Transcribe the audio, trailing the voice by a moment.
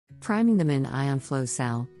Priming the Minion flow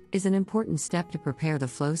cell is an important step to prepare the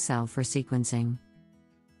flow cell for sequencing.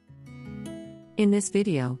 In this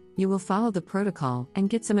video, you will follow the protocol and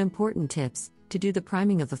get some important tips to do the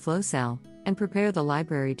priming of the flow cell and prepare the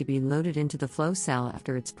library to be loaded into the flow cell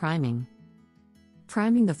after its priming.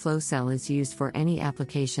 Priming the flow cell is used for any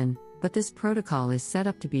application, but this protocol is set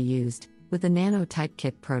up to be used with the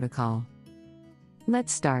NanoTYPE protocol.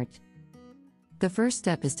 Let's start. The first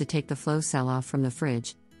step is to take the flow cell off from the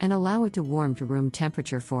fridge and allow it to warm to room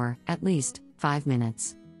temperature for, at least, 5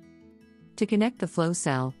 minutes. To connect the flow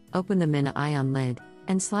cell, open the Minion lid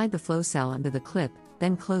and slide the flow cell under the clip,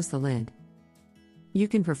 then close the lid. You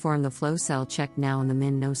can perform the flow cell check now in the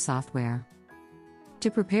Minion software. To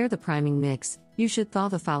prepare the priming mix, you should thaw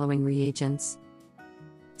the following reagents: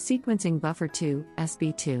 sequencing buffer 2,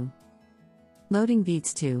 SB2, loading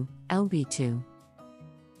beads 2, LB2,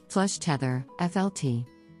 flush tether, FLT,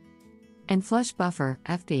 and flush buffer,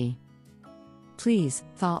 FB. Please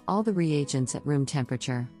thaw all the reagents at room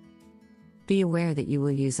temperature. Be aware that you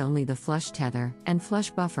will use only the flush tether and flush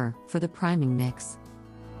buffer for the priming mix.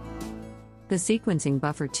 The sequencing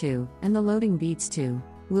buffer 2 and the loading beads 2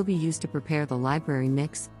 will be used to prepare the library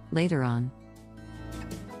mix later on.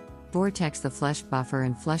 Vortex the flush buffer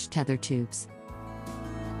and flush tether tubes.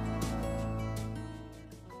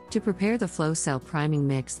 To prepare the flow cell priming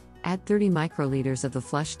mix, add 30 microliters of the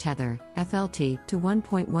flush tether, FLT, to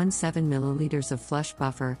 1.17 milliliters of flush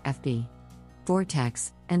buffer, FB.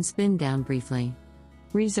 Vortex, and spin down briefly.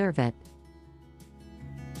 Reserve it.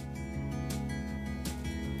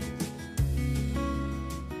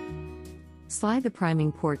 Slide the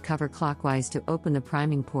priming port cover clockwise to open the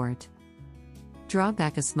priming port. Draw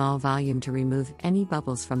back a small volume to remove any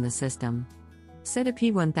bubbles from the system. Set a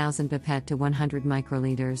P1000 pipette to 100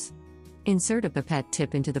 microliters. Insert a pipette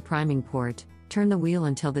tip into the priming port, turn the wheel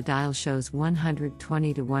until the dial shows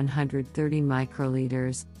 120 to 130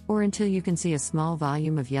 microliters, or until you can see a small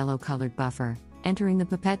volume of yellow-colored buffer entering the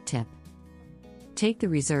pipette tip. Take the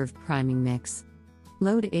reserved priming mix.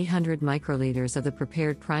 Load 800 microliters of the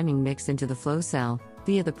prepared priming mix into the flow cell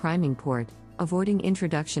via the priming port, avoiding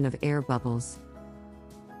introduction of air bubbles.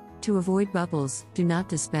 To avoid bubbles, do not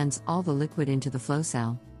dispense all the liquid into the flow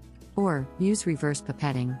cell. Or, use reverse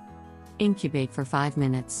pipetting. Incubate for 5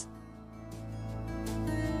 minutes.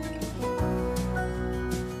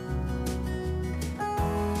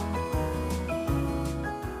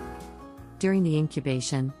 During the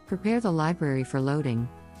incubation, prepare the library for loading.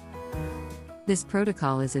 This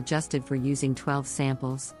protocol is adjusted for using 12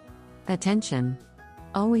 samples. Attention!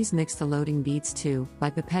 Always mix the loading beads 2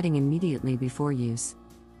 by pipetting immediately before use.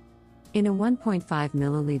 In a 1.5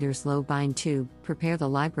 ml low bind tube, prepare the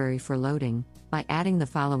library for loading by adding the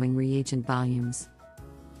following reagent volumes: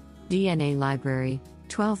 DNA library,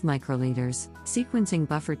 12 microliters, sequencing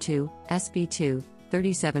buffer 2, SB2,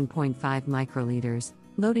 37.5 microliters,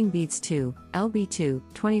 loading beads 2, LB2,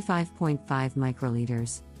 25.5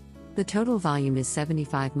 microliters. The total volume is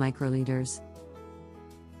 75 microliters.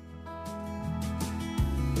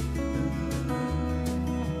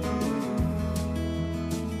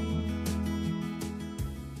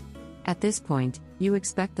 At this point, you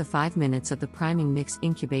expect the 5 minutes of the priming mix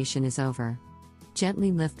incubation is over.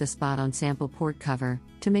 Gently lift the SPOTON sample port cover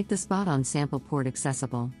to make the SPOTON sample port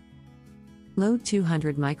accessible. Load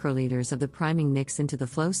 200 microliters of the priming mix into the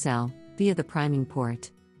flow cell via the priming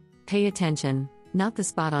port. Pay attention, not the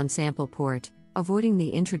SPOTON sample port, avoiding the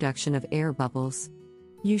introduction of air bubbles.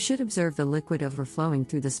 You should observe the liquid overflowing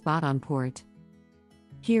through the SPOTON port.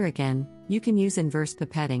 Here again, you can use inverse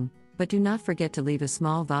pipetting, but do not forget to leave a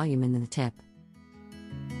small volume in the tip.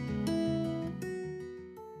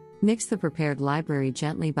 Mix the prepared library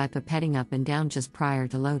gently by pipetting up and down just prior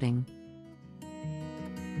to loading.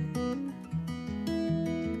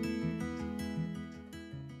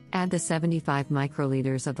 Add the 75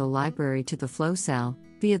 microliters of the library to the flow cell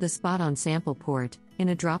via the SPOTON sample port in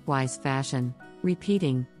a dropwise fashion,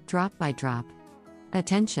 repeating, drop by drop.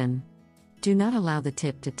 Attention! Do not allow the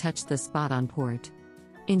tip to touch the SPOTON port.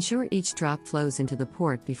 Ensure each drop flows into the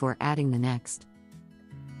port before adding the next.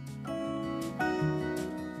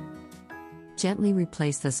 Gently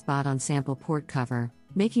replace the SPOTON sample port cover,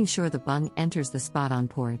 making sure the bung enters the SPOTON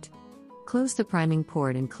port. Close the priming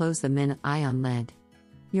port and close the Minion lid.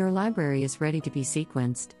 Your library is ready to be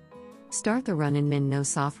sequenced. Start the run in Minion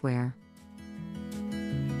software.